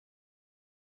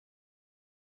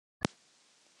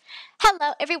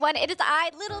Hello everyone, it is I,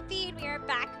 Little B, and we are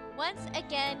back once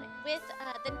again with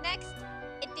the next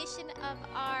edition of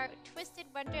our Twisted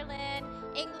Wonderland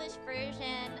English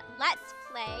version Let's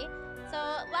Play. So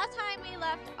last time we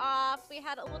left off, we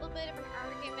had a little bit of an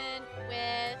argument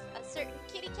with a certain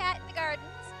kitty cat in the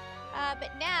gardens.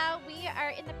 But now we are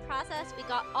in the process, we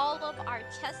got all of our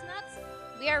chestnuts.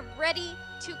 We are ready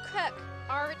to cook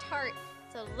our tart.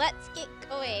 So let's get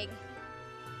going.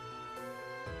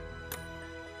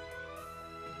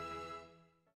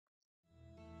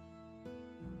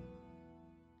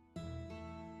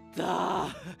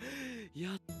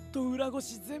 You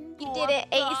did it,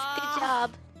 Ace. Good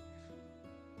job.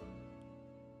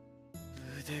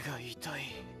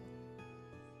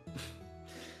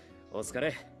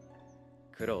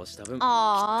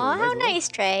 Aww, how nice,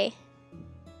 Trey.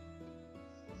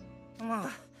 も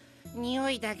う匂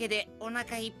いだけでお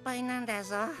腹いっぱいなんだ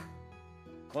ぞ。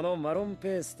このマロン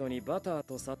ペーストにバター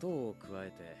と砂糖を加え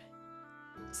て、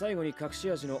最後に隠し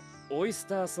味のオイス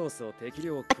ターソースを適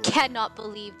量加え。I cannot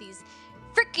believe these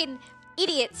freaking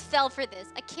idiots fell for this.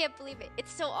 I can't believe it.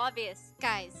 It's so obvious,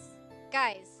 guys.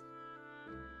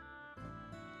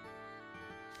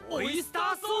 Oyster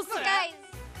sauce? Guys,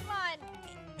 come on.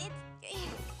 It's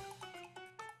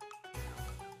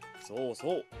そう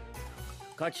そう。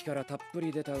牡蠣からたっぷ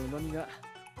り出た旨味が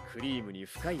クリームに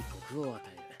深いコクを与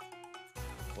える。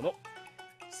この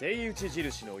セイウチ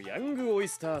印のヤングオイ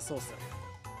スターソース。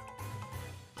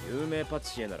有名パティ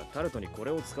シエならタルトにこ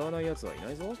れを使わないやつはい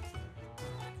ないぞ。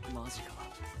マジか。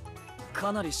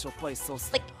かなりしょっぱいソー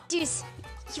スだ。like, Deuce,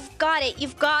 you've got it.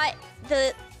 You've got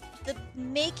the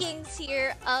makings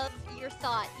here of your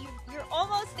thought. You're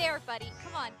almost there, buddy.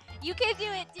 Come on. You can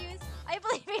do it, Deuce. I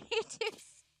believe in you,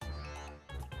 Deuce.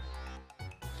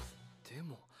 で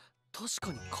も確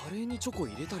かにカレーにチョコ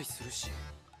入れたりするし。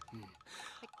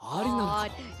ありなのか。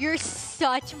You're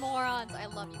such morons. I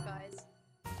love you guys.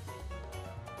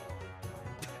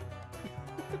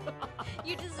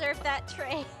 You deserve that,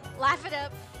 Trey. Laugh it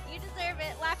up. You deserve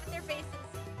it. Laugh in their faces.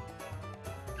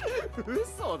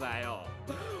 嘘だよ。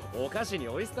お菓子に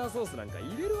オイスターソースなんか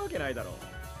入れるわけないだろ。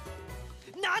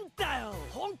なんだよ。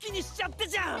本気にしちゃって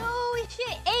じゃん。No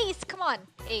shit, Ace. Come on,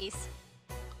 Ace.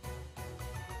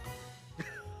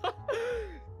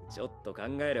 ちょっと考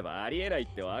えればありえないっ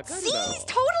てわかる See, だろ。 he's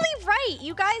totally right.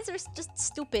 You guys are just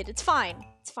stupid. It's fine.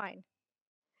 It's fine.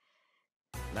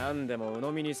 なんでも鵜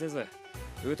呑みにせず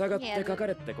疑ってかか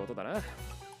れってことだな。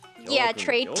Yeah,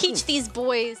 Trey, teach these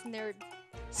boys and their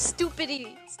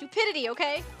stupidity,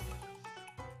 okay?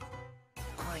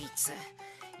 こいつ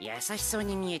優しそう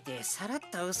に見えてさらっ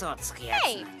と嘘をつくやつ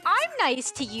Hey, なんだ。 I'm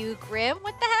nice to you, Grim.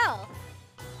 What the hell?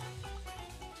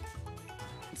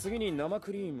 次に生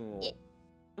クリームを。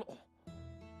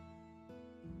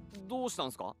どうした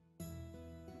んすか？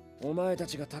お前た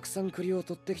ちがたくさん栗を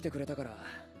取ってきてくれたから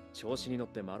調子に乗っ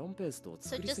てマロンペーストを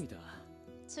作りすぎた。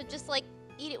So just like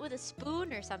eat it with a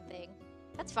spoon or something.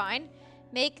 That's fine.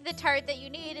 Make the tart that you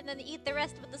need and then eat the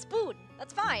rest with a spoon.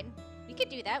 That's fine. We could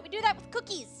do that. We do that with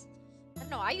cookies. I don't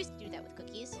know. I used to do that with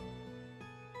cookies.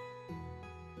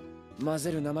 混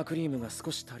ぜる生クリームが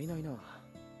少し足りないな。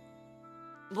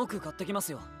僕買ってきま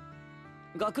すよ。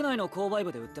学内の購買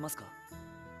部で売ってますか？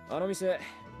あの店、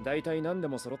だいたい何で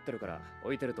も揃ってるから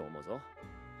置いてると思うぞ。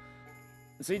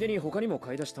ついでに他にも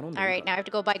買い出し頼んでいいか。 Alright, now I have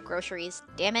to go buy groceries.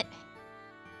 Damn it.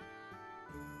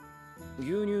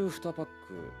 牛乳2パック、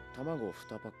卵2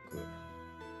パック、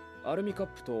アルミカッ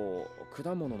プと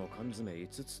果物の缶詰5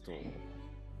つと。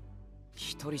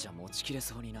一人じゃ持ちきれ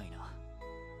そうにないな。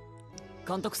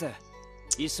監督生、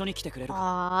一緒に来てくれる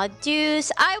か？ Aw,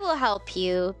 Deuce, I will help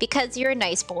you. Because you're a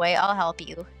nice boy, I'll help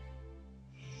you.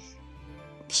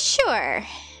 Sure.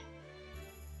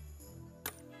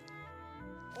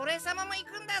 俺様も行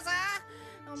くんだぞ。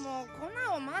もう粉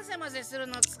を混ぜ混ぜする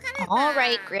の疲れた。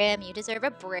 Alright, Grim, you deserve a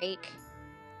break.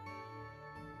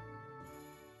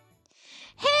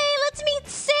 Hey, let's meet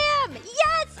Sam!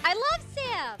 Yes! I love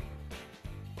Sam!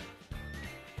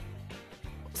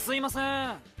 すいませ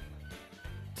ん。っ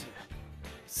て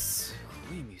す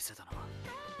ごい店だな。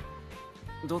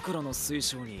ドクロの水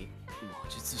晶に魔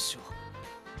術書。こ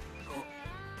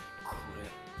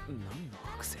れ何の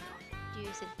剥製だ？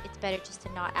 Deuce, it's better just to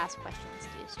not ask questions,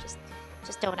 Deuce.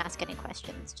 Just don't ask any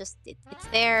questions. Just it's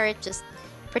there. Just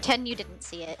pretend you didn't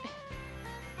see it.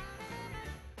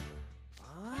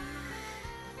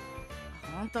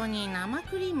 本当に生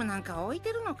クリームなんか置い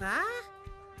てるのか？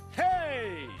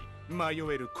 Hey! 迷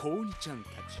える子鬼ちゃんた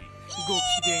ち、ご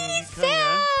機嫌いか Sam! が？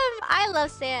 I love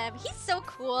Sam. He's so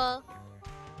cool.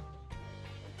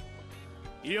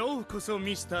 ようこそ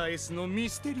ミスター S のミ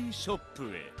ステリーショッ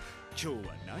プへ。今日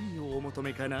は何をお求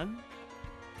めかな？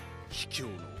秘境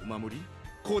のお守り、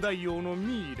古代王の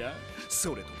ミイラ、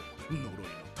それとも呪いの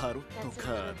タロット That's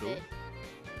カ a ー little ド。 bit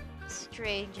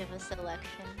strange of a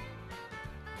selection.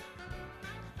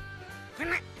 こん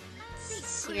な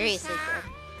Seriously, bro.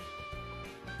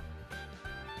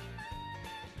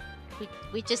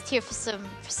 We just here for some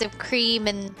cream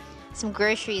and some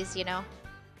groceries, you know.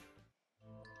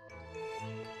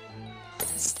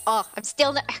 Oh, I'm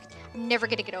still I'm never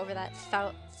gonna get over that.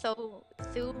 So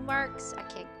marks. I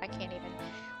can't even.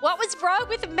 What was wrong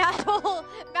with Maddle?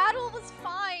 Maddle was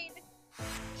fine.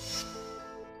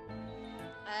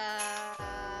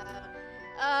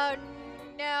 Oh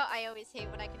no! I always hate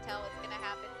when I can tell what's gonna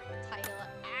happen from the title.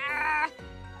 Ah!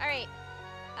 All right.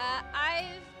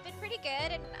 I've been pretty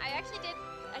good, and I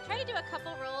tried to do a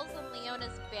couple rolls on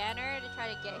Leona's banner to try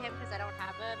to get him because I don't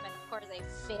have him, and of course I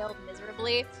failed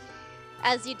miserably,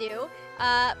 as you do.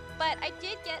 But I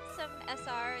did get some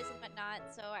SRs and whatnot,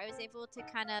 so I was able to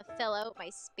kind of fill out my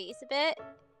space a bit.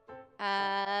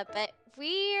 But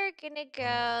we're gonna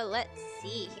go, let's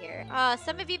see here.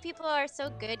 Some of you people are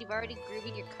so good, you've already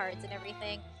grooved your cards and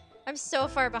everything. I'm so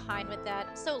far behind with that,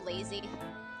 I'm so lazy.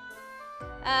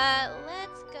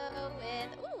 Let's go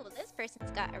with, ooh, this person's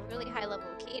got a really high level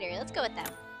cater. Let's go with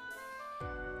them.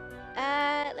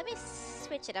 Let me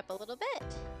switch it up a little bit.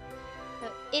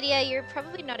 So, Idia, you're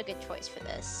probably not a good choice for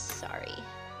this, sorry.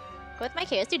 Go with my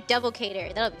cater, let's do double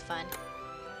cater, that'll be fun.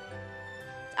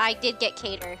 I did get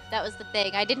cater, that was the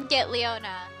thing. I didn't get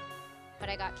Leona, but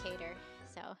I got cater,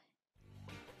 so.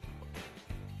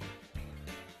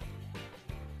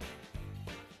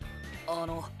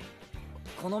 Ano,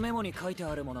 このメモに書いて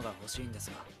あるものが欲しいんで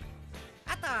すが。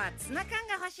あとはツナ缶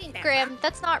が欲しいんだよ。 Graham,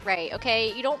 that's not right,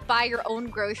 okay? You don't buy your own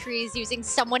groceries using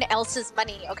someone else's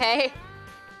money, okay?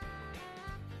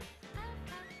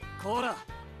 こら、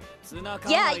ツナ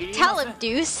缶 Yeah, はい you り tell ませ him, ん。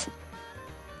 Deuce.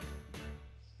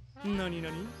 なに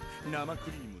なに、生ク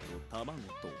リームと卵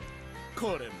と、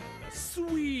これもがスイ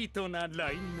ートな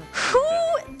ラインナップ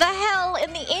Who the hell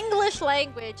in the English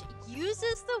language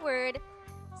uses the word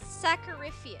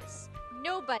sacrifice?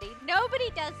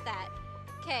 Nobody does that.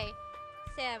 Okay,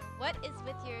 Sam, what is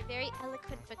with your very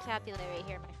eloquent vocabulary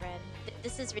here, my friend?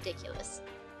 This is ridiculous.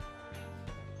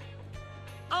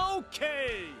 だ。オッケ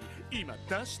ー、今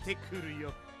出してくる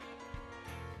よ。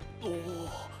おお、本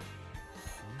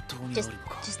当にあ Just るの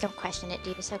か。 don't question it,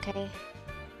 Deuce, okay?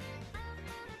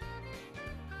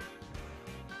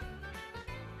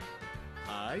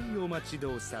 はい、お待ち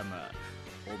どうさま。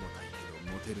重たいけ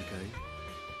ど持てるかい？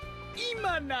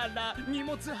今なら荷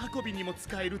物運びにも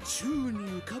使える宙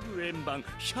に浮かぶ円盤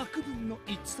100分の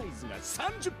1サイズが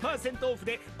 30% オフ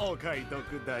でお買い得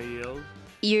だよ。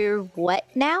 You're what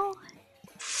now?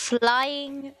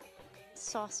 Flying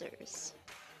saucers.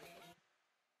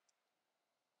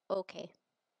 Okay.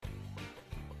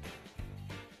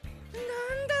 な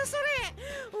んだそ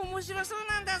れ、面白そう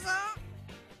なんだぞ。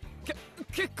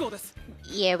結構です。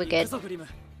 Yeah, we're 行く good. ぞグリム。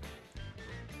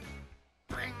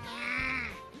ブニャー、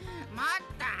もっ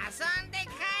と遊んで帰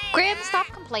れ。 Graham,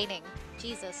 stop complaining.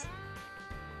 Jesus.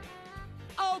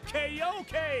 オッケーオッ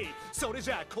ケー。それ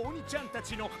じゃあコーニちゃんた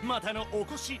ちのまたのお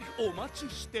越しお待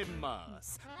ちしてま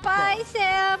す。 Bye,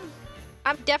 Sam.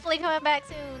 I'm definitely coming back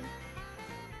soon.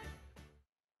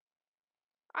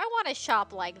 I want a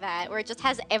shop like that where it just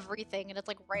has everything and it's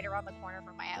like right around the corner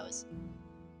from my house.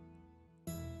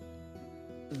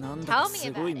 なんだか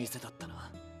すごい店だった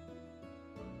な。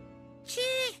ち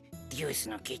ー、デュース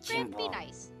のケチン Graham, ボ。 be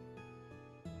nice.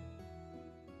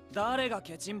 誰が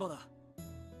ケチンボだ。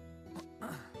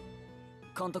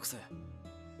監督生、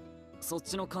そっ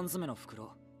ちの缶詰の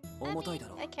袋、重たいだ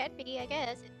ろう。 I can't be, I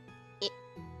guess.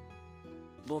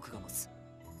 僕が持つ。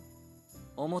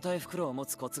重たい袋を持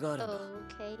つコツがあるんだ。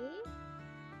 Okay.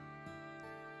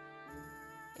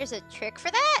 There's a trick for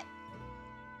that?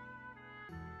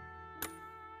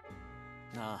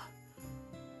 なあ、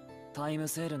タイム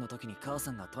セールの時に母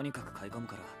さんがとにかく買い込む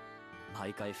から、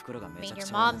毎回袋が I めち mean, ゃく your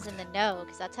ちゃ重 mom's く in て the know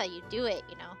because that's how you do it,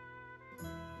 you know?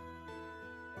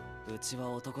 うちは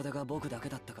男手が僕だけ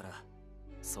だったから、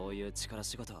そういう力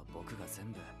仕事は僕が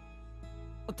全部。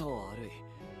と悪い。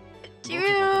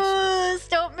 Juice,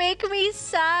 don't make me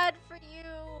sad for you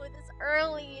this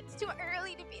early. It's too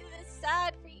early to be this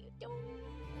sad for you. Don't,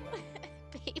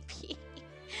 baby.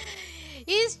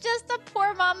 He's just a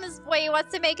poor mama's boy. He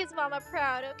wants to make his mama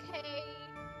proud, okay?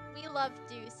 We love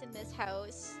Deuce in this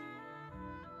house.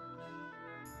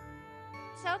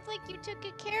 Sounds like you took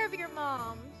good care of your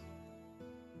mom.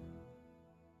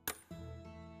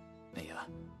 いや、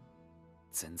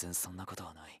全然そんなこと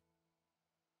はない。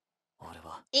俺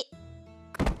は。え。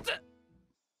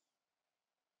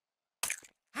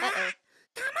あ、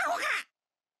卵が。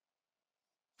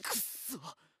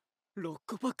6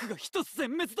個パックが1つ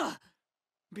全滅だ。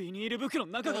ビニール袋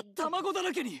の中が卵だ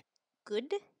らけに。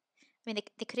Good? I mean,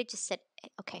 they could have just said,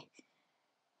 okay.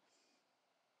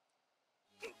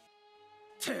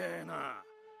 てえな、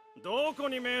どこ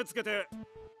に目つけて。っ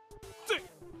て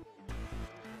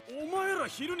お前ら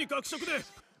昼に学食で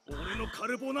俺のカ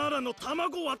ルボナーラの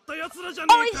卵割ったやつらじゃ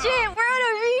ね Holy えか。 shit, we're on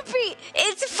a repeat!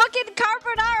 It's fucking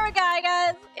Carbonara guy,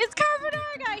 guys! It's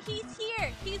Carbonara guy! He's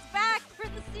here! He's back for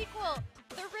the sequel!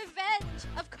 The revenge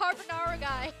of Carbonara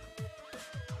guy!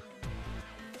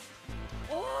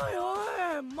 おいお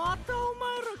い、またお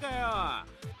前らか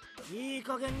よ。いい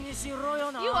加減にしろよ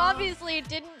な。 You obviously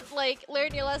didn't, like,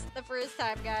 learn your lesson the first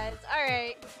time, guys.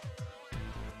 Alright.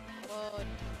 Oh,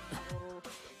 no.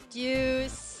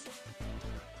 Juice.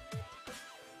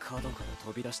 角から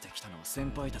飛び出してきたのは先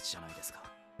輩たちじゃないですか。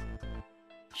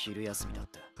昼休みだっ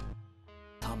て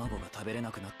卵が食べれ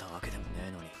なくなったわけでもね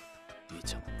えのにイ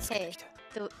チャモンつけてきて。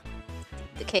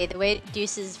Okay, the way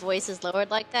Deuce's voice is lowered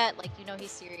like that, like, you know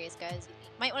he's serious, guys. You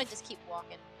might want to just keep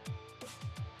walking.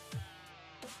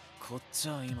 こっち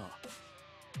は今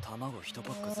卵1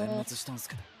パック全滅したんす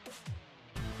けど。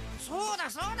そうだ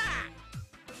そうだ。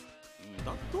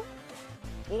だと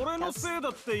俺のせいだ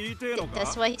って言いてえのか。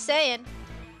 That's what he's saying.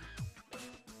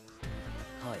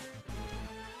 はい、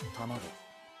卵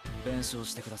弁償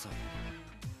してください。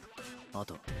あ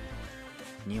と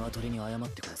鶏に謝っ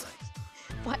てください。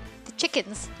 What? The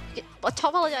chickens?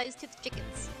 Apologize to the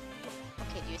chickens.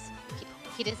 Okay, Deuce.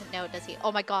 He doesn't know, does he?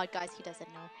 Oh my god, guys, he doesn't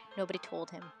know. Nobody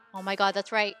told him. Oh my god,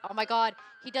 that's right. Oh my god,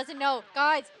 he doesn't know.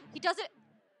 Guys, he doesn't.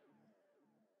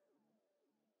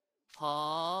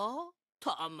 はあ、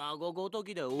卵ごと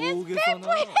きで大 It's げさ been な。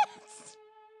planets!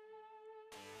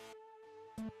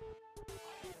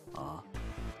 あ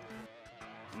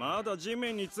あ、まだ地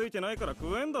面についてないから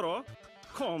食えんだろ。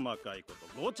細かいこ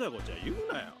とごちゃごちゃ言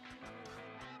うなよ。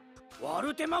割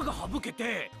る手間が省け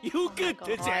てよかった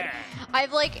じゃん。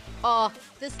 I've like, oh,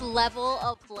 this level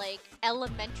of like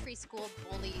elementary school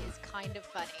bully is kind of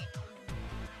funny.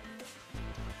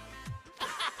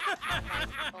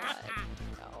 God,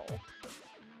 no.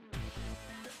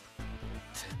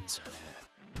 てんじゃね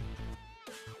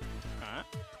あ、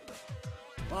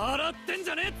え。笑ってん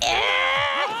じゃねえ。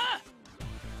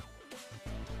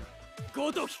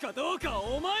ごときかどうかは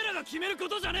お前らが決めるこ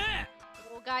とじゃねえ。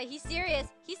 Oh god, he's serious.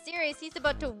 He's serious. He's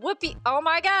about to whoop you. Oh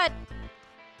my god.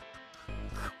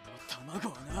 この卵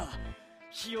はな、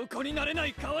ひよこになれな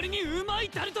い代わりにうまい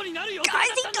タルトになるよ。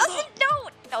 Guys, he doesn't know.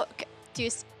 No, okay.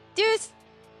 Deuce. Deuce.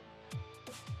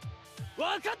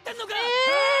 わかってんのか。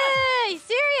 Hey,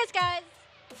 serious, guys.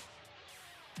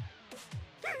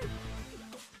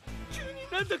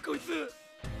 なんだこいつ。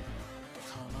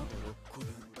卵6個分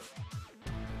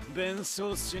弁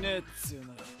償しねえっつうな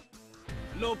ら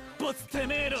6発て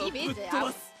めえらを He ぶっ means 飛 it.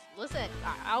 ばす。 Listen,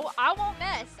 I won't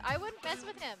mess. I wouldn't mess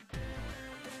with him.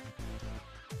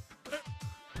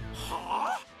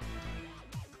 は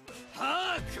あ、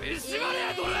はあ、食いしばれ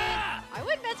やこら。 I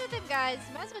wouldn't mess with him, guys.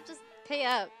 Might as well just pay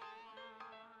up.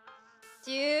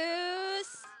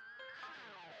 Juice.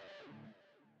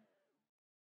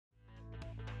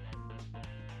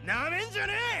 なめんじゃ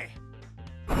ねえ。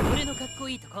俺のかっこ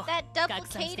いいとこ That 拡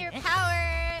散して duplicator ね。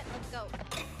 power. Let's go.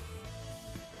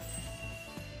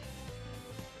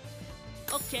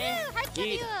 オッケ Woo, ー。 Heartslabyul.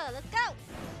 いいだ Let's go.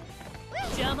 Woo.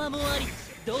 邪魔もあり。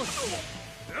どうする。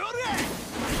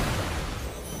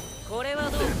これは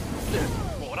どう。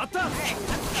もらった。 Alright, I'm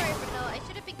sorry, Bruno. I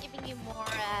should have been giving you more,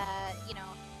 you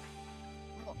know,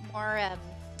 more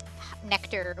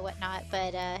nectar or whatnot.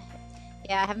 But yeah,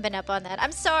 I haven't been up on that.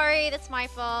 I'm sorry. That's my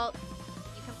fault.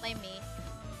 You can blame me.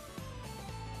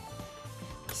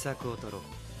 秘策を取ろ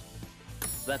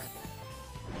う。わかっ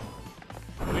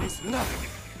た。無理するな。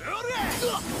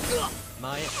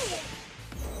前へ。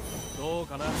どう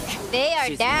かな。 They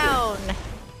are down.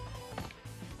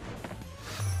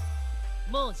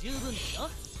 もう十分だよ。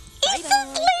 It's a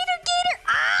later gator.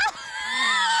 Ah!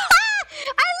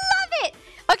 I love it.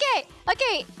 Okay,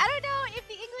 okay. I don't know if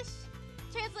the English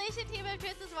translation team of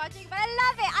Twist is watching, but I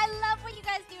love it. I love what you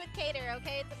guys do with Cater.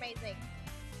 Okay, it's amazing.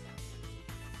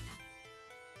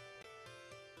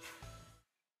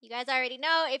 You guys already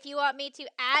know if you want me to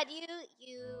add you,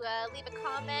 you leave a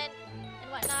comment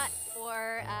and whatnot,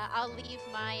 or I'll leave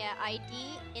my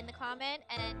ID in the comment,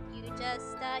 and you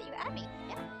just you add me.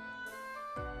 Yeah.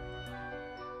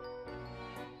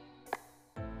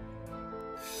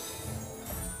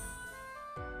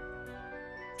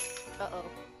 Uh-oh.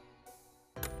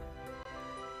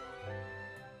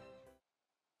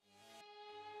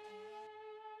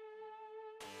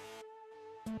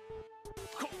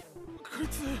 こい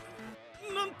つ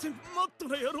なんてマット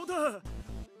な野郎だ。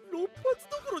6 6発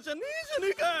どころじゃねえじゃ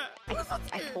ねえか。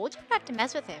 I told you not to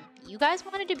mess with him. You guys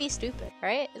wanted to be stupid,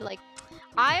 right? Like,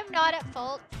 I'm not at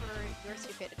fault for your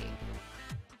stupidity.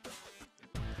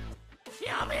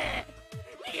 やめえ、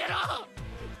逃げろ。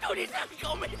とにかく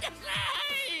ごめんなさい。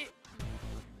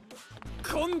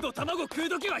今度卵食う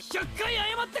時は100回謝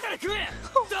ってから食え。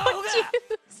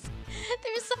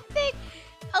 There's something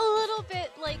a little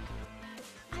bit like,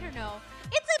 I don't know.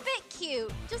 It's a bit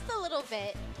cute, just a little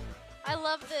bit. I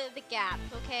love the gap,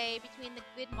 okay, between the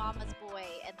good mama's boy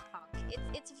and Punk.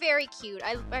 It's very cute.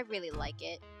 I really like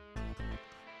it.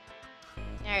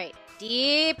 All right,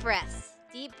 deep breaths,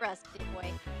 big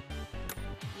boy.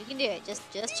 You can do it. Just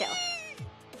chill.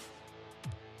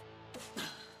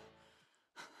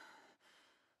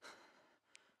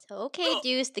 It's okay,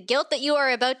 Deuce. The guilt that you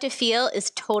are about to feel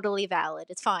is totally valid.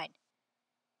 It's fine.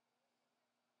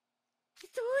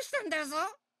 どうしたんだぞ。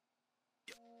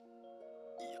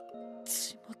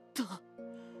しまった。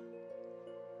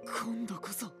今度こ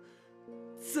そ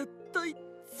絶対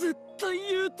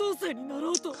優等生にな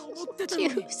ろうと思ってたのに。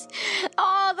Deuce.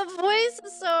 Oh, the voice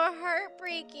is so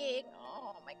heartbreaking.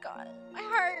 Oh my god, my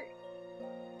heart.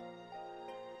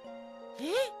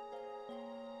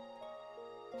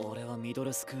 俺はミド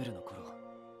ルスクールの頃、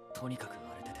とにかく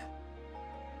荒れてて、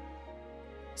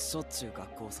しょっちゅう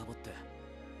学校をサボって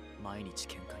毎日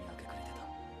喧嘩に明け暮れてた。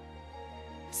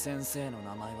先生の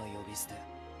名前は呼び捨て、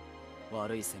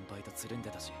悪い先輩とつるんで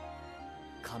たし、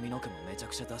髪の毛もめちゃ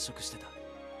くちゃ脱色してた。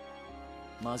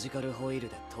マジカルホイール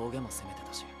で峠も攻めて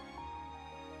たし、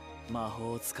魔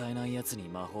法を使えないやつに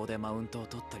魔法でマウントを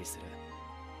取ったりする、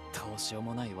どうしよう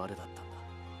もない悪だったんだ。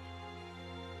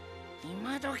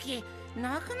今時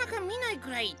なかなか見ない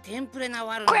くらいテンプレな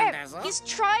悪なんだぞ。 He's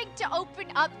trying to open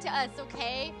up to us,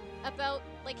 okay? About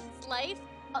like his life.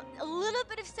 A little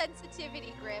bit of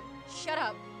sensitivity, Grim. Shut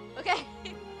up, okay?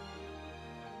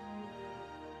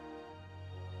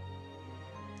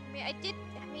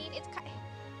 It's kind.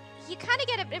 You kind of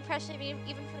get an impression of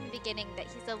even from the beginning that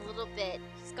he's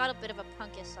got a bit of a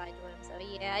punkish side to him. So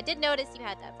yeah, I did notice you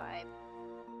had that vibe.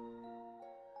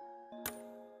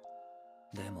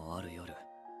 でもある夜、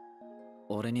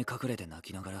俺に隠れて泣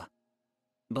きながら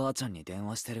ばあちゃんに電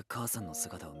話してる母さんの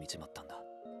姿を見ちまったんだ。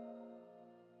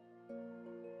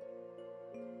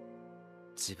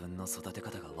自分の育て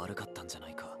方が悪かったんじゃな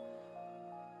いか、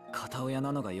片親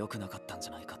なのが良くなかったんじ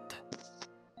ゃないかって。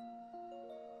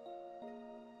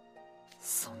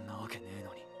そんなわけねえ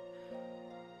のに、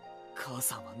母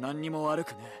さんは何にも悪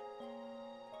くね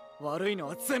え。悪いの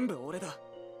は全部俺だ。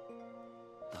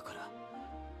だから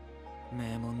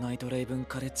名門ナイトレイブン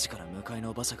カレッジから迎え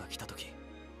の馬車が来た時、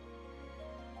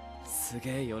す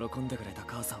げえ喜んでくれた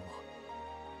母さんを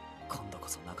今度こ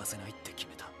そ泣かせないって決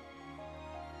めた。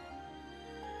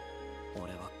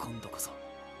俺は今度こそ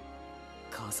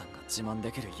母さんが自慢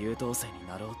できる優等生に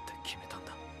なろうって決めたん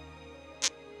だ。な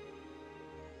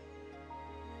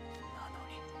の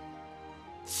に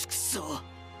畜生。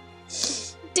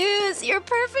 Dudes, you're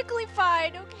perfectly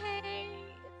fine, okay?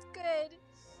 It's good.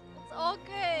 It's all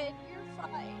good. You're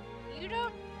fine. You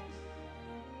don't.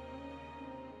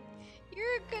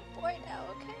 You're a good boy now,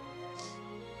 okay?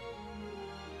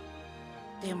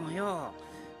 でもよ、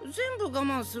全部我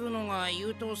慢するのが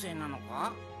優等生なの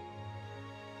か？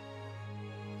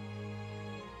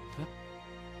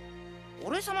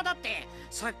俺様だって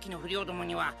さっきの不良ども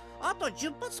にはあと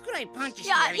10発くらいパンチして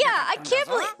やりたかったんだ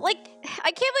ぞ。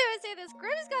 I can't believe I say this.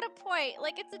 Grim's got a point.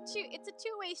 Like it's a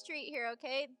two-way street here,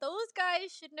 okay? Those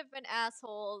guys shouldn't have been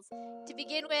assholes to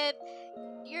begin with.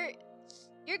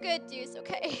 You're good, Deuce,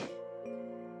 okay?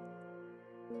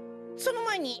 その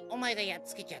前にお前がやっ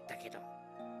つけちゃったけど。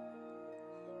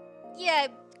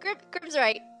 Yeah, Grim's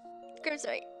right. Grim's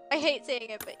right. I hate saying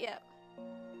it, but yeah.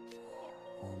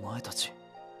 お前たち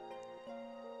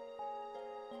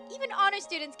Even honor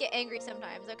students get angry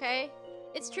sometimes, okay?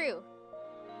 It's true.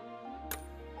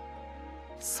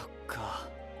 そっか。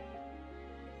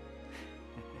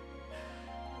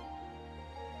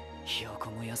ひよ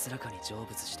こも安らかに成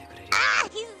仏してくれる。 Ah,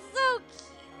 he's so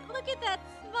cute. Look at that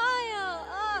smile.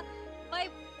 Ah, my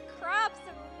crops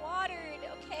are watered,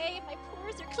 okay? My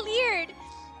pores are cleared.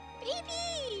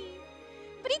 Baby!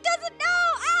 But he doesn't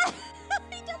know! Ah!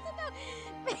 He doesn't know!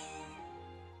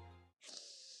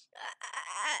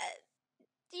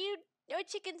 Do you know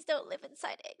chickens don't live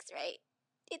inside eggs, right?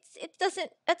 It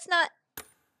doesn't, that's not...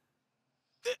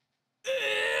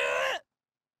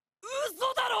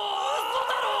 嘘だろ！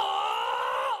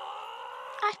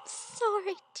 I'm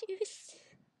sorry, Deuce.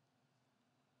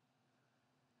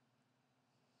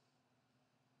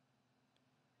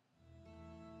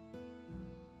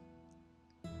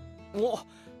 お、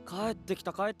帰ってき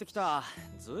た帰ってきた。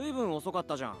ずいぶん遅かっ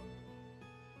たじゃん。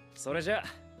それじゃ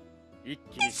一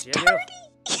気に仕上げよう。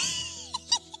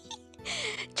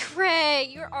Trey,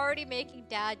 you're already making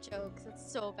dad jokes.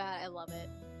 It's so bad. I love it.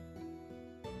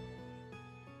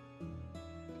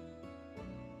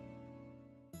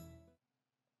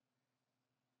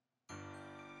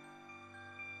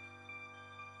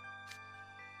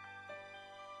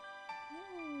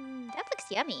 That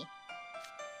looks yummy.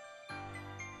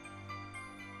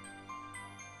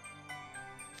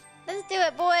 Let's do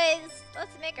it, boys.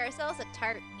 Let's make ourselves a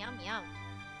tart. Yum, yum.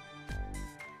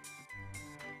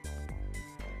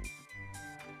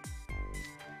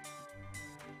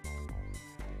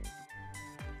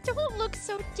 Don't look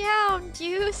so down,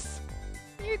 Juice.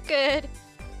 You're good.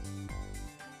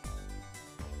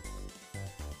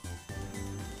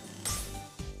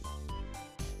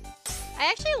 I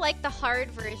actually like the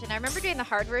hard version. I remember doing the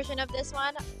hard version of this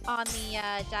one on the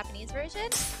Japanese version,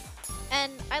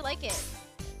 and I like it.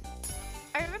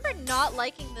 I remember not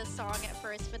liking this song at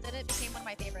first, but then it became one of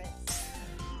my favorites.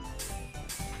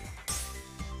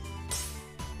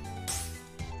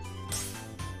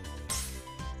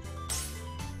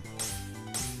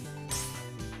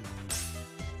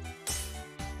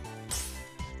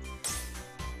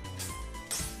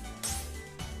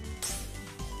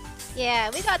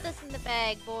 Yeah, we got this in the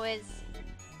bag, boys.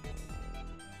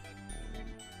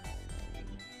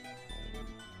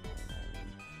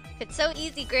 If it's so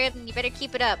easy, Graham, then you better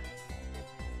keep it up.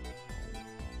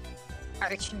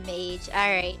 Archmage.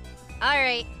 Alright.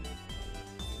 Alright.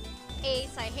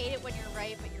 Ace, I hate it when you're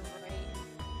right, but you're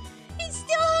right. He's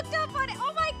still hooked up on it!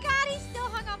 Oh my god, he's still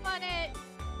hung up on it!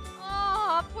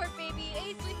 Oh, poor baby.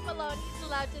 Ace, leave him alone. He's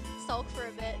allowed to sulk for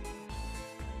a bit.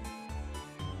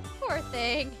 Poor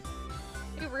thing.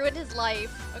 We ruined his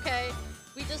life, okay?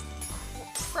 We just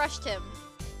crushed him.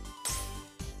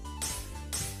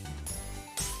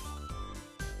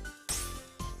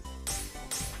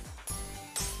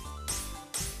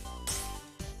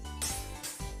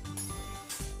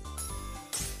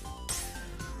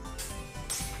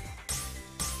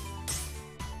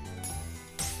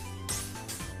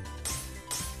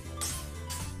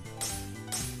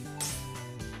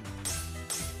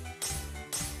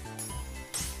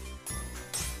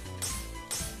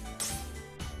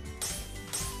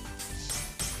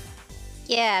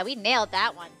 Yeah, we nailed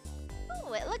that one.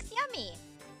 Ooh, it looks yummy.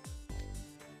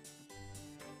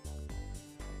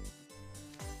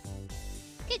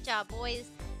 Good job, boys.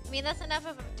 I mean, that's enough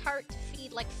of a tart to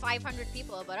feed like 500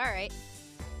 people, but alright.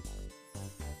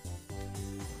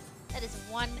 That is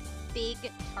one big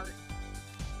tart.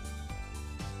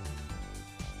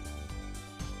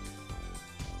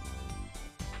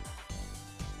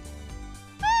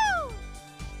 Woo!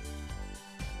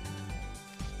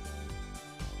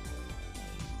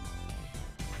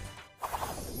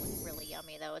 Really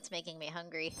yummy though, it's making me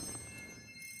hungry.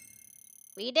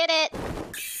 We did it!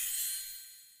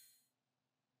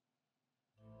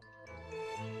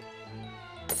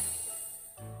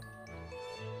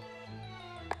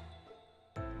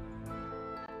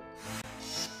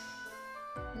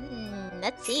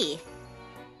 Let's see.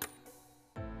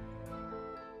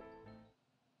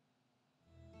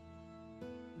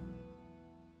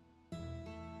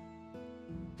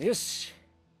よし、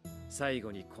最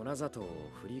後に粉砂糖を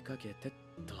振りかけてっ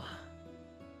と。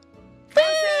Boom!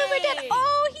 We're done!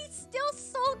 Oh, he's still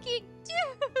sulking,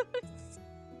 dude!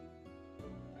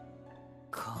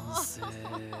 完成。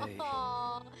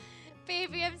 Aw,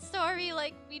 baby, I'm sorry,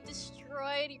 like, we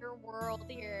destroyed your world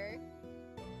here.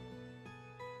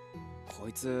 こ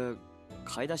いつ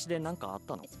買い出しで何かあっ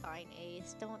たの？ It's fine,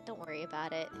 Ace. Don't worry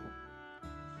about it.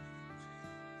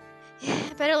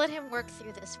 Better let him work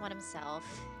through this one himself.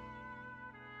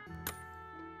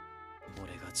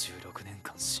 俺が16年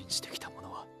間信じてきたも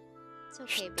のは。 It's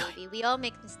okay, baby. We all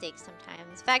make mistakes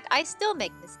sometimes. In fact, I still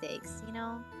make mistakes, you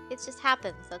know? It just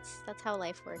happens. That's how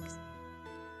life works.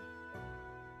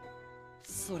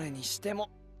 それにしても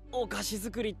お菓子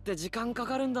作りって時間か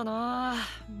かるんだな。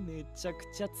めちゃく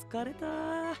ちゃ疲れた。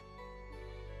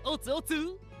おつお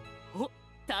つ。お、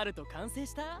タルト完成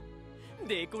した。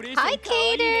デコレーション Hi, かわ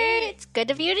いい Cater! ね。 It's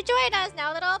good of you to join us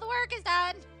now that all the work is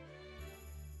done.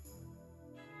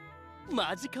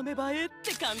 マジカメ映えっ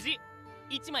て感じ。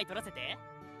一枚撮らせて。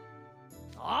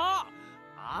あ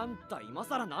あ、あんた今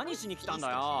さら何しに来たん He's だ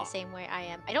thinking よ。 the same way I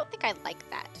am. I don't think I like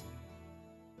that.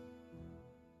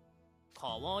 可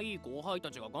愛い後輩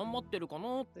たちが頑張ってるか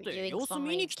なっ We're て doing 様子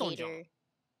見に fine, 来たんじゃん。 Cater.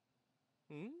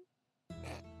 ん？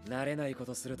慣れないこ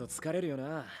とすると疲れるよ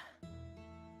な。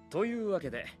というわけ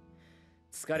で、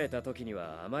疲れた時に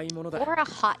は甘いものだ。 Or a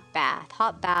hot bath.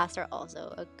 Hot baths are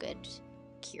also a good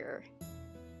cure.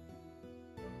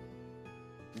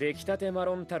 出来たてマ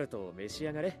ロンタルトを召し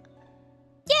上がれ。っ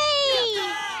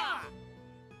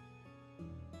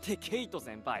てケイト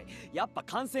先輩、やっぱ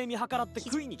完成見計らって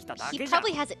食いに来ただ He けじゃん。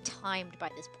 probably has it timed by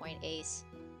this point, Ace.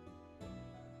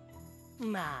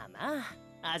 まあま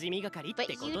あ、味見係っ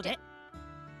てことで。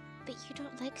But you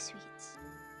don't like sweets.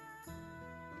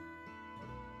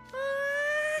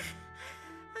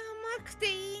 甘くて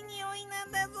いい匂いな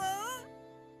んだぞ。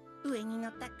上に乗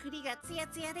った栗がツヤ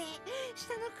ツヤで、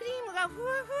下のクリームがふ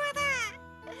わふわだ。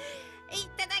い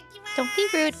ただきます。 Don't be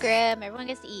rude, Grim. Everyone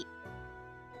gets to eat.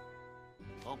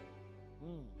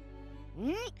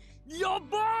 やばっ、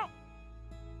う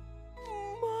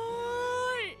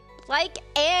ま Like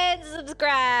and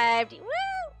subscribed. Woo!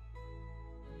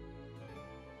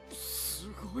 す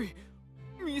ごい、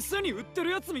店に売ってる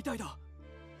やつみたいだ。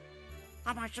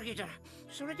甘すぎる。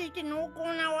それでいて濃厚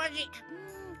なお味。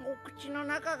お口の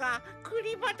中が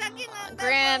栗畑なんだぞ。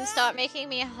 Grim, stop making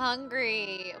me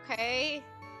hungry, okay?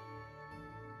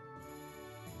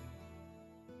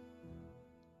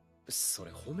 そ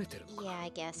れ褒めてるのか。 Yeah,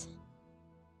 I guess.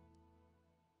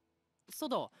 そう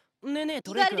だ、ねえねえ、 You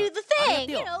トレイ gotta 君 do the あれや thing, っ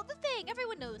て you よ。 know, the thing.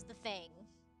 Everyone knows the thing.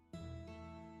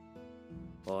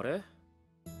 あれ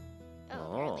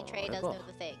Oh, apparently Trey does Oh, know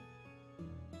the thing.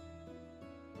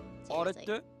 あれっ Seriously.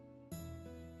 て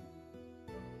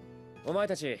お前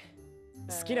たち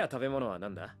好きな食べ物は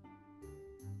何だ？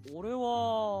俺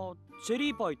はチェ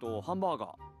リーパイとハンバーガ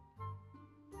ー。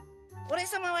俺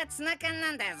様はツナ缶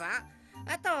なんだぞ。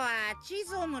あとはチー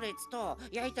ズオムレツと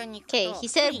焼いた肉と Okay, he プ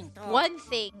said リンと one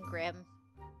thing, Grim.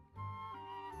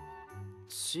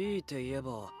 強いて言え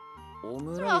ばオ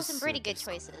ム Those ラ are all イス some pretty で good す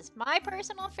かね。 choices. My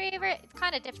personal favorite, it's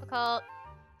kind of difficult.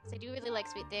 Because I do really like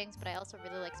sweet things, but I also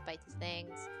really like spicy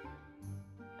things.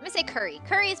 I'm gonna say curry.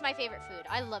 Curry is my favorite food.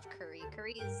 I love curry.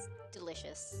 Curry is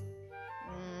delicious.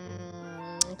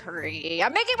 Curry.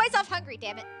 I'm making myself hungry,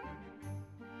 damn it.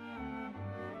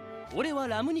 俺は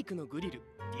ラム肉のグリル、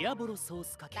ディアボロソー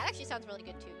スかけ。 That actually sounds really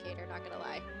good too, Cater, not gonna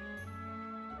lie.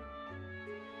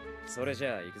 それじ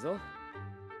ゃあ行くぞ。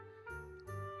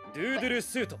ドゥードゥル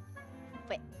スート。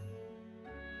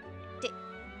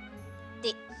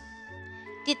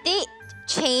 Did they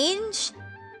change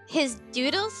his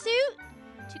doodle suit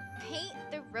to paint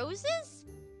the roses?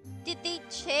 Did they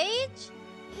change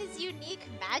his unique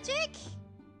magic?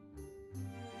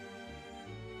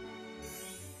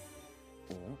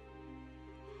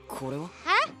 これは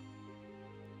Huh?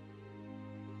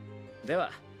 では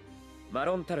マ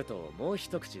ロンタルトをもう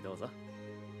一口どうぞ。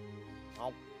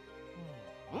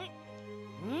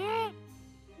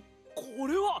こ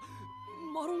れは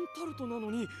マロンタルトなの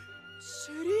に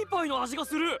シェリーパイの味が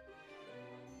する。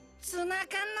ツナ缶の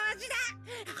味だ。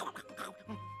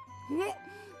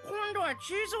今度は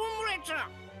チーズオムレツ。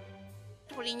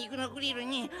鶏肉のグリル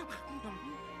にプ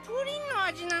リンの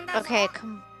味なんだぞ。 Okay,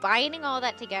 combining all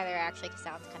that together actually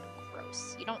sounds kind of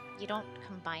gross. You don't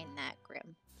combine that,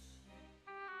 Grim.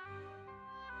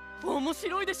 面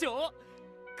白いでしょ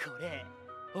これ、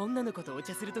女の子とお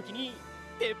茶するときに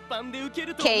鉄板で受け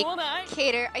ると Okay, 思わない？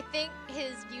 Cater, I think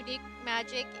his unique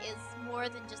magic is more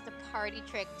than just a party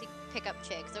trick to pick up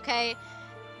chicks, okay?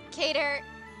 Cater. Okay.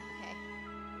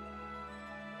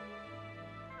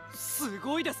 す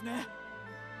ごいですね。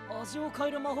味を変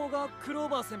える魔法がクロー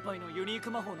バー先輩のユニーク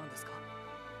魔法なんですか？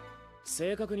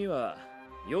正確には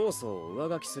要素を上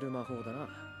書きする魔法だな。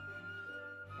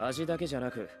味だけじゃ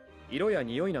なく色や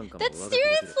匂いなんかも上 That's 書きできる。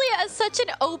 seriously such an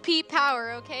OP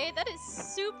power, okay? That is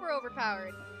super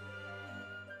overpowered.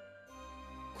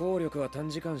 効力は短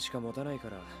時間しか持たないか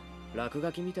ら落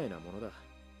書きみたいなものだ。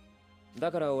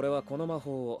だから俺はこの魔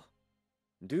法を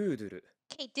ドゥードゥル。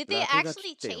 Okay, did they 落書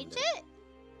actually きって呼ん change でる。 it?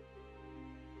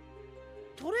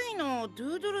 トレイのド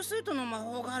ゥードルスートの魔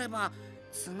法があれば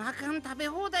ツナ缶食べ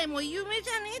放題も夢じ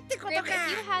ゃねえってこと Grim, か。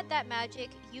 if you had that magic,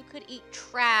 you could eat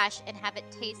trash and have it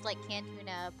taste like canned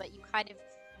tuna, but you kind of you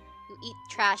eat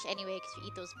trash anyway because you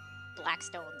eat those black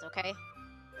stones, okay?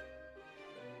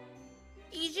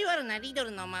 意地悪なリド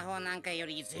ルの魔法なんかよ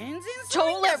り全然す Don't ご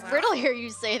いんだ let ぞ。 Riddle hear you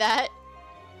say that. い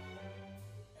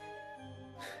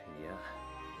や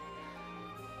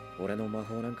俺の魔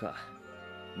法なんか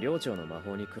寮長の魔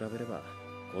法に比べれば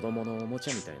子供のおも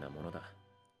ちゃみたいなものだ。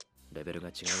レベルが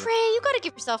違うよ。 Trey, you gotta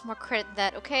give yourself more credit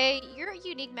than that, okay? Your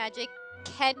unique magic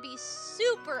can be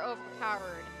super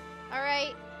overpowered.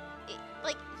 Alright?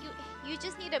 Like, you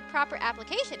just need a proper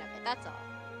application of it, that's all.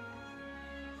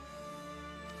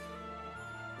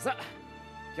 さあ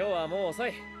今日はもう遅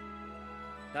い。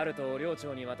タルトを寮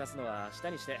長に渡すのは明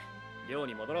日にして寮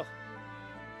に戻ろう。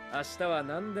明日は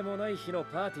何でもない日の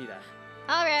パーティーだ。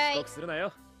遅 Alright. 刻するな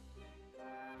よ。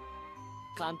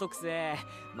監督生、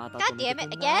また God 止めて damn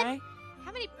く it, んない？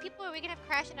 How many people are we gonna have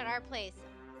crashing at our place?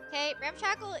 Okay,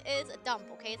 Ramshackle is a dump,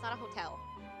 okay? It's not a hotel.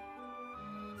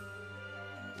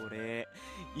 俺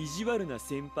意地悪な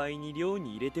先輩に寮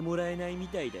に入れてもらえないみ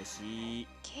たいだし。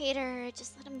 Cater,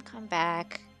 just let him come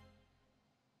back.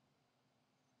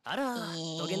 あら、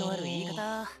トゲのある言い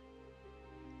方。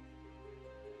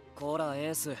こら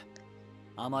エース、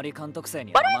あまり監督生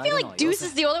に Why do 甘 I え feel るの like はよ Deuce せ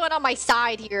is the only one on my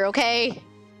side here, okay?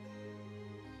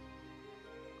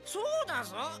 そうだ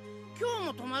ぞ。今日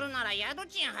も泊まるなら宿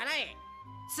賃払え。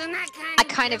I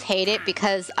kind of hate it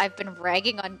because I've been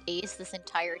ragging on Ace this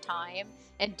entire time,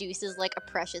 and Deuce is like a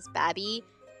precious babby.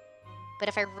 But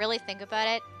if I really think about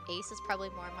it, Ace is probably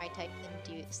more my type than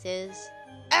Deuce is.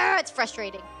 Ah, it's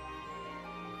frustrating.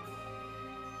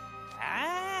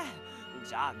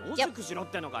 じゃあ野宿しろっ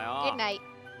てのかよ。 Good night.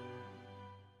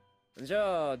 じ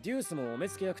ゃあデュースもお目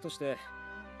付け役として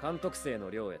監督生の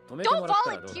寮へ泊めても Don't らった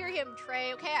らどうだ。 volunteer him,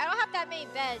 Trey, okay? I don't have that many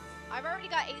beds. I've already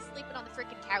got Ace sleeping on the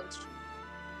freaking couch.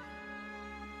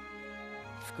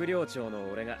 副寮長の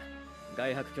俺が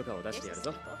外泊許可を出してや There's る a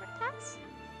ぞ。 sleepover pass?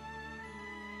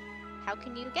 How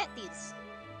can you get these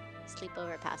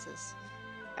sleepover passes?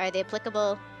 Are they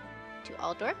applicable to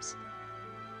all dorms?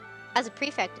 As a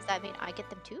prefect, does that mean I get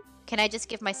them too? Can I just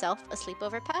give myself a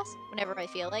sleepover pass whenever I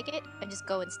feel like it and just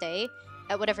go and stay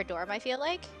at whatever dorm I feel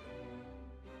like?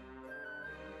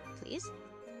 Please?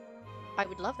 I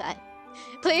would love that.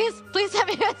 Please, please let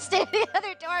me stay in the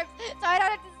other dorms so I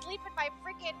don't have to sleep in my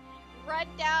freaking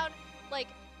run-down, like,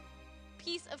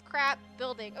 piece of crap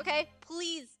building, okay?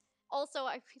 Please. Also,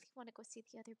 I really want to go see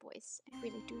the other boys. I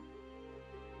really do.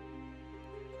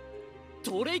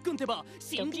 トレイ君ってば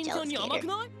新人ちゃんに甘く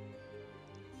ない？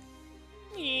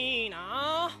いい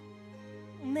な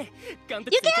ぁ。ね、監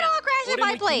督 You 生 can't all crash in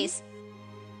my place!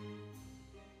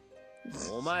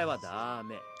 お前はダ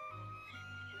メ。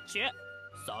チェ、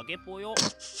下げぽよ。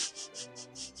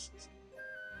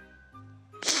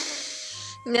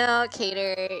No,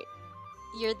 Cater.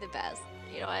 You're the best.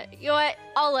 You know what? You know what?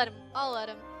 I'll let him. I'll let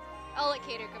him. I'll let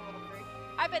Cater come over.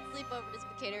 I bet sleepovers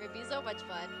with Cater would be so much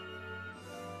fun.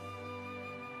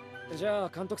 じゃあ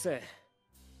監督生、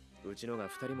うちのが2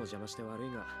人も邪魔して悪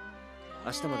いが、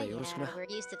明日までよろしくな。 Yeah, we're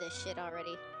used to this shit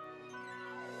already.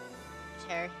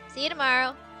 Sure. See you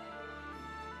tomorrow.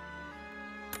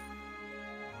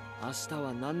 明日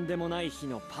は何でもない日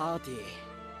のパーティー。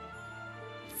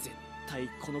絶対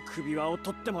この首輪を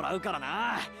取ってもらうから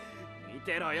な。見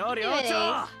てろよ、寮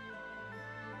長。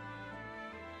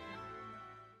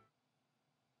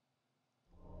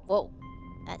 Whoa.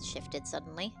 That shifted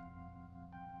suddenly.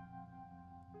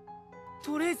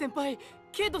 トレイ先輩、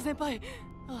ケイト先輩。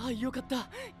ああ、よかった。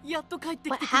やっと帰って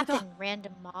き What てくれた。 happened,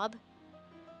 random mob?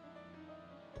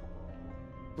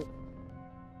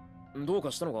 どう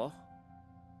かしたのか？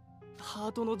ハ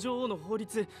ートの女王の法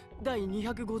律第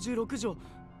256条、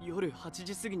夜8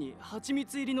時過ぎに蜂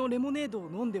蜜入りのレモネードを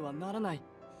飲んではならない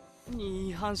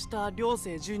に違反した寮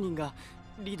生10人が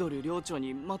リドル寮長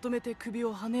にまとめて首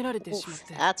をはねられてしまっ Oof,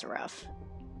 て。 that's rough.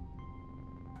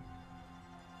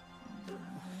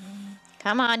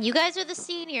 Come on, you guys are the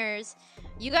seniors.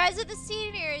 You guys are the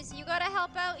seniors. You gotta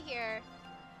help out here.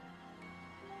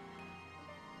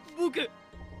 僕、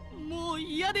もう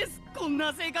嫌です、こん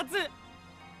な生活。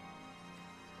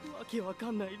わけわ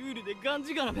かんないルールでがん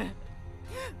じがらめ。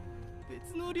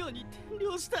別の寮に転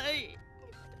寮したい。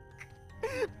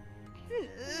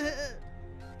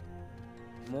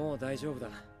もう大丈夫だ。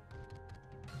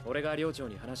俺が寮長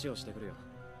に話をしてくるよ。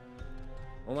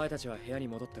お前たちは部屋に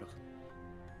戻ってろ。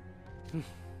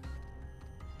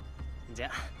じゃ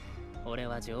あ、俺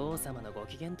は女王様のご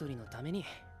機嫌取りのために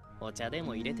お茶で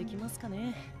も入れてきますか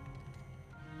ね。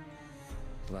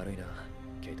悪いな、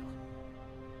ケイト。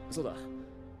そうだ。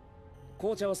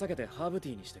紅茶を避けてハーブテ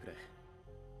ィーにしてくれ。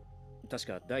確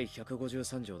か第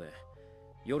153条で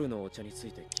夜のお茶につ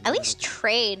いて決め At られ least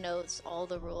Trey knows all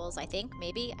the rules, I think.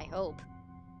 Maybe? I hope.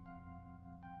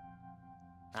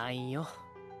 あいよ。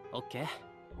オッケー。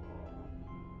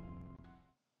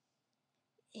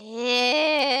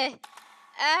Eh.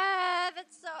 Ah,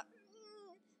 that's so.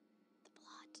 The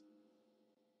plot.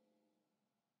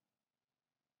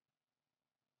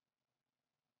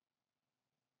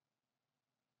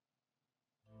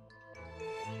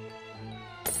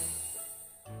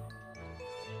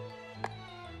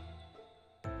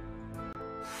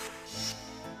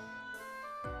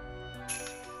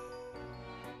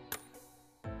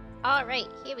 All right,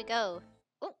 here we go.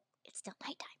 Oh, it's still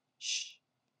nighttime. Shh.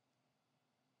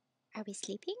 Are we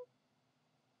sleeping?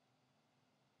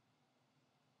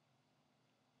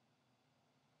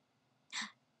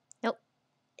 Nope.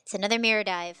 It's another mirror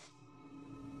dive.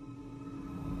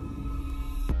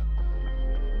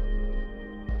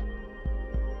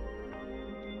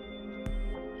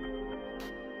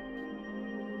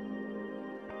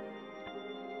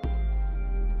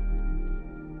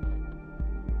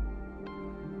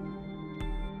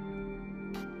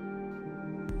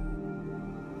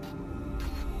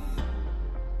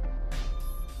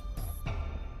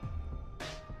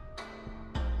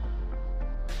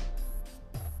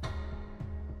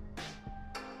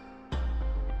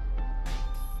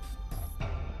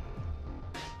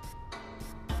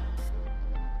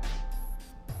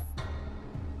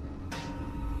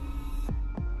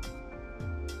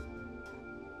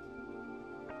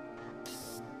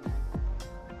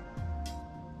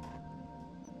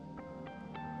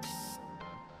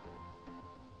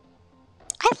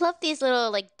 love these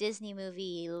little like Disney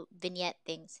movie vignette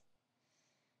things.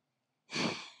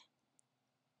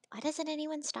 Why doesn't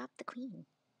anyone stop the queen?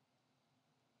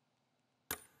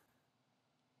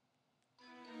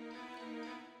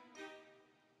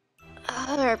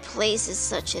 Oh, our place is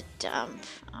such a dump.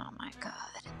 Oh my god.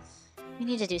 We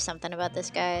need to do something about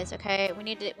this, guys, okay? We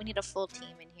need a full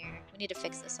team in here. We need to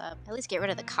fix this up. At least get rid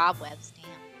of the cobwebs, damn.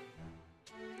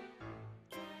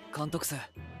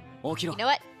 You know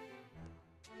what?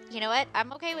 You know what?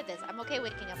 I'm okay with this. I'm okay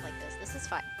waking up like this. This is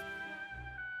fine.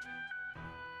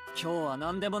 今日は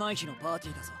何でもない日のパーテ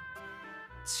ィーだぞ。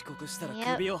遅刻したら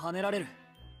首をはねられる。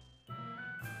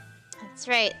That's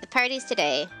right. The party's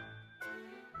today.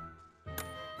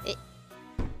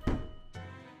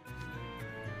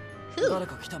 Who? 誰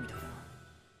か来たみたいだ。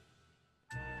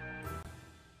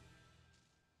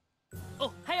お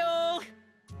はよう。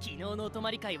昨日のお泊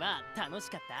まり会は楽し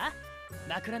かった？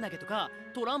枕投げとか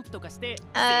トランプとかして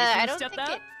I 青 don't 春しちゃっ think た？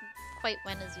 it quite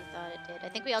went as you thought it did. I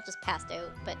think we all just passed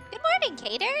out. But good morning,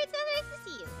 Cater. It's so nice to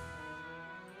see you.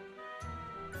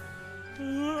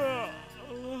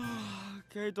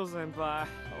 ケイト先輩、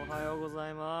おはようござ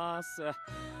います。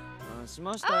し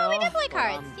ました Oh, よ。 we can play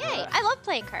cards. Yay! I love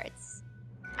playing cards.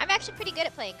 I'm actually pretty good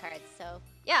at playing cards, so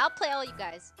yeah, I'll play all you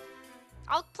guys.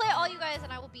 I'll play all you guys,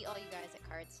 and I will beat all you guys at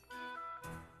cards.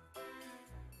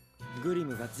 グリ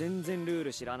ムが全然ルー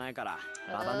ル知らないから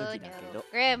ババ Oh 抜きだけ no, ど。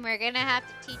 Grim, we're gonna have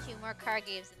to teach you more card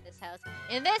games in this house.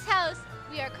 In this house,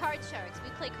 we are card sharks. We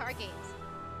play card games.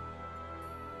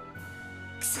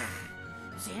 くさ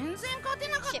全然勝て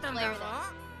なかったんだぞ。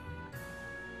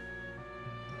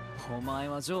お前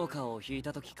はジョーカーを引い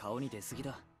たとき顔に出すぎ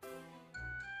だ。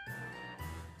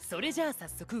それじゃあ早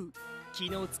速、昨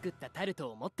日作ったタル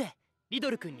トを持ってリド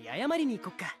ル君に謝りに行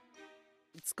こっか。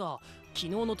つか、昨日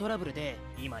のトラブルで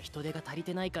今人手が足り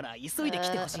てないから急いで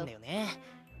来てほしいんだよね。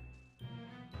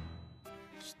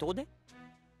人手？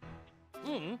う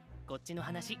ん、こっちの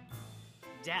話。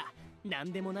じゃあ、な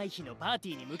んでもない日のパーテ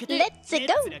ィーに向けて Let's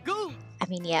go! go! I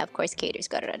mean, yeah, of course, Cater's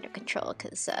got it under control,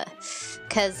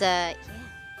 yeah.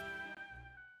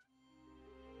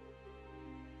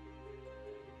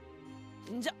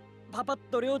 じゃ、パパッ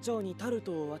と寮長にタル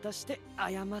トを渡して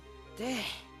謝って。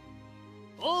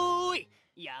おーい、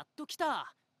やっと来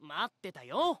た。待ってた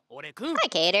よ、俺くん。Hi,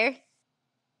 Cater.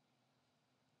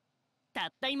 たっ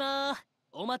た今。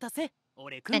お待たせ、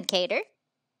俺くん。 And Cater?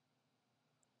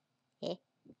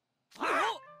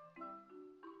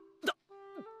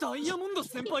 ダイヤモンド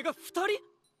先輩が2人？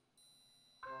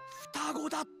双子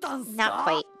だったんす Not か？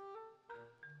 quite.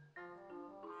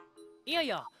 いやい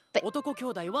や、 But- 男兄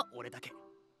弟は俺だけ。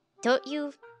 Don't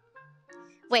you...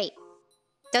 Wait.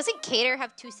 Doesn't Cater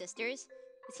have two sisters?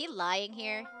 Is he lying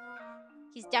here?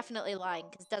 He's definitely lying,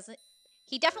 because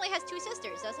he definitely has two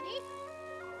sisters, doesn't he?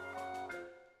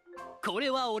 これ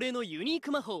は俺のユニー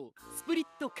ク魔法、スプリッ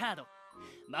トカード。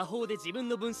魔法で自分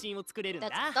の分身を作れるんだ。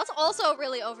 That's also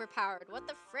really overpowered. What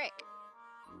the frick?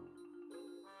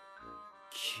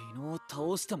 昨日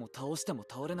倒しても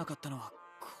倒れなかったのは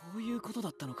こういうことだ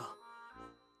ったのか。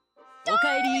お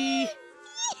かえりー。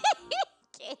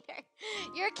Cater.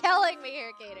 You're killing me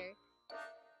here, Cater.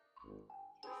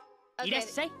 いらっ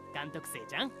しゃい、監督生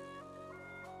ちゃん。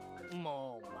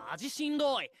もうマジしん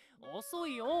どい。遅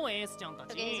いよ、エースちゃんた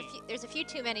ち。 Okay, there's a few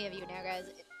too many of you now, guys.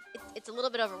 It's a little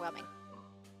bit overwhelming.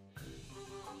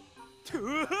 う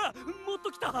わ、もっ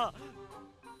と来た。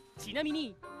ちなみ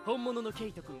に本物のケ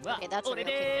イト君は Okay, that's a 俺 real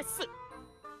です。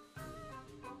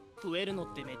増えるの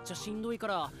ってめっちゃしんどいか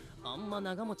らあんま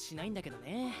長持ちしないんだけど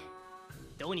ね。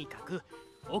とにかく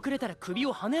遅れたら首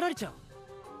をはねられちゃう。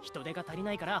人手が足り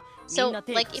ないからみ So, んな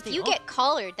手 like, 貸し if て you よ。 get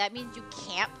collared, that means you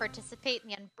can't participate in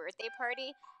the birthday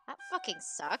party? That fucking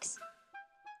sucks.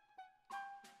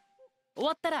 終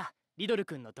わったらリドル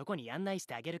君のとこに案内し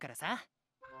てあげるからさ。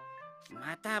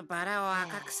またバラを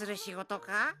赤くする仕事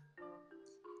か？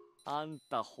あん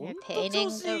たほん You're と painting 調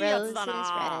the 子いいやつ roses だ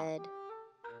な。 red.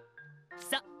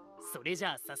 さ、それじ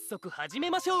ゃあ早速始め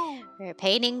ましょう。 We're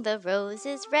painting the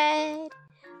roses red.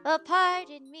 Oh,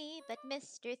 pardon me, but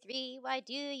Mr. 3, why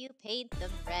do you paint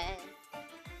them red?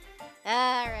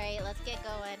 Alright, let's get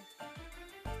going.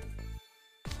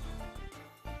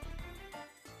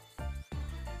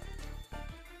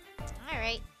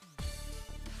 Alright.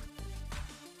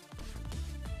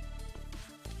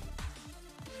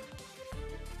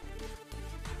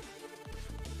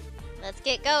 Let's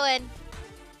get going.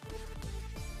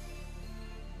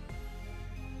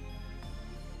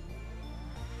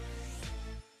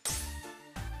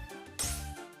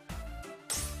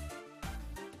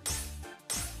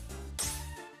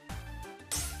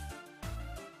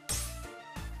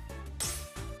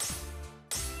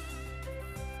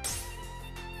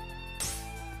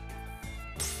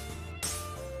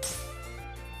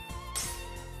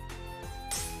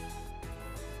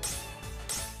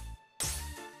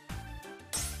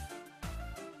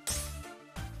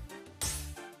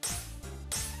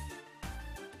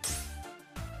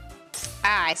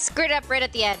 Ah, I screwed up right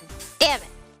at the end. Damn it.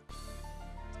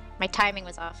 My timing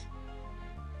was off.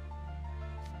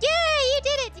 Yay, you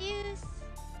did it, Deuce!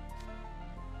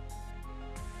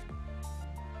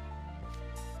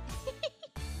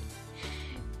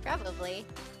 Probably.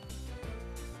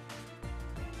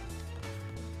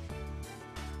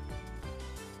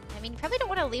 I mean, you probably don't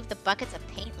want to leave the buckets of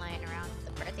paint lying around with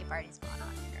the birthday party's going on.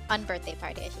 Or unbirthday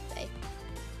party, I should say.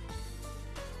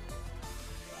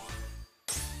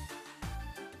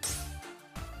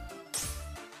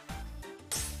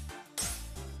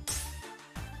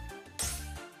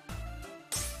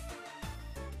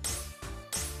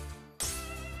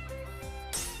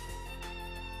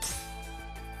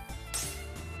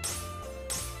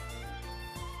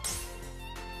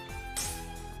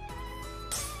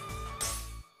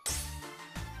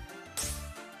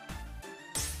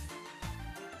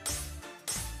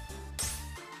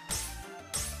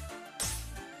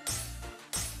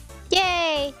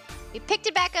 Yay! We picked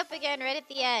it back up again right at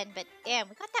the end, but damn,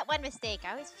 we got that one mistake.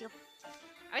 I always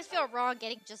feel wrong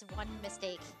getting just one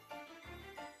mistake.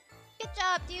 Good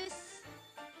job, Deuce.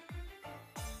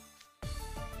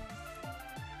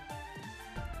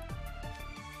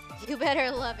 You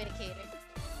better love it, Cater.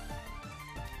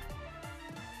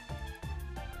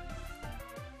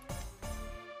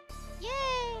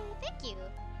 Yay! Thank you.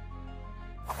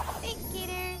 Thanks,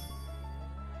 Cater.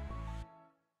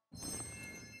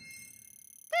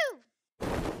 Woo!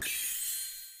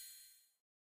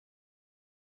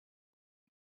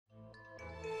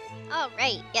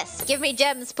 Alright, yes, give me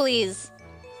gems, please.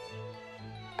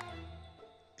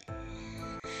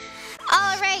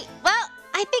 Alright, well,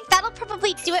 I think that'll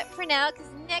probably do it for now, because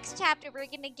next chapter we're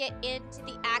gonna get into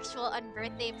the actual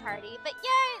unbirthday party. But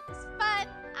yeah, it was fun,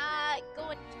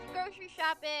 going grocery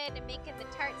shopping and making the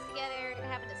tarts together and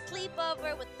having a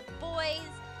sleepover with the boys.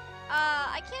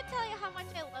 I can't tell you how much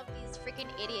I love these freaking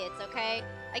idiots, okay?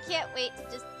 I can't wait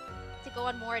to go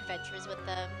on more adventures with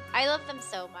them. I love them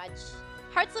so much.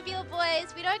 Heartslabyul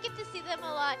boys, we don't get to see them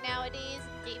a lot nowadays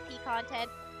in JP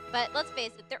content, but let's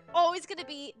face it, they're always gonna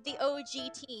be the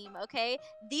OG team, okay?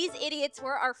 These idiots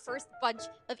were our first bunch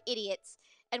of idiots,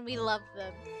 and we love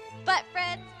them. But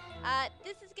friends,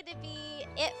 this is gonna be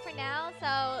it for now,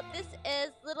 so this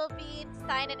is Little Bean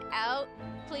signing out.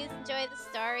 Please enjoy the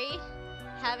story.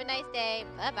 Have a nice day.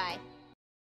 Bye-bye.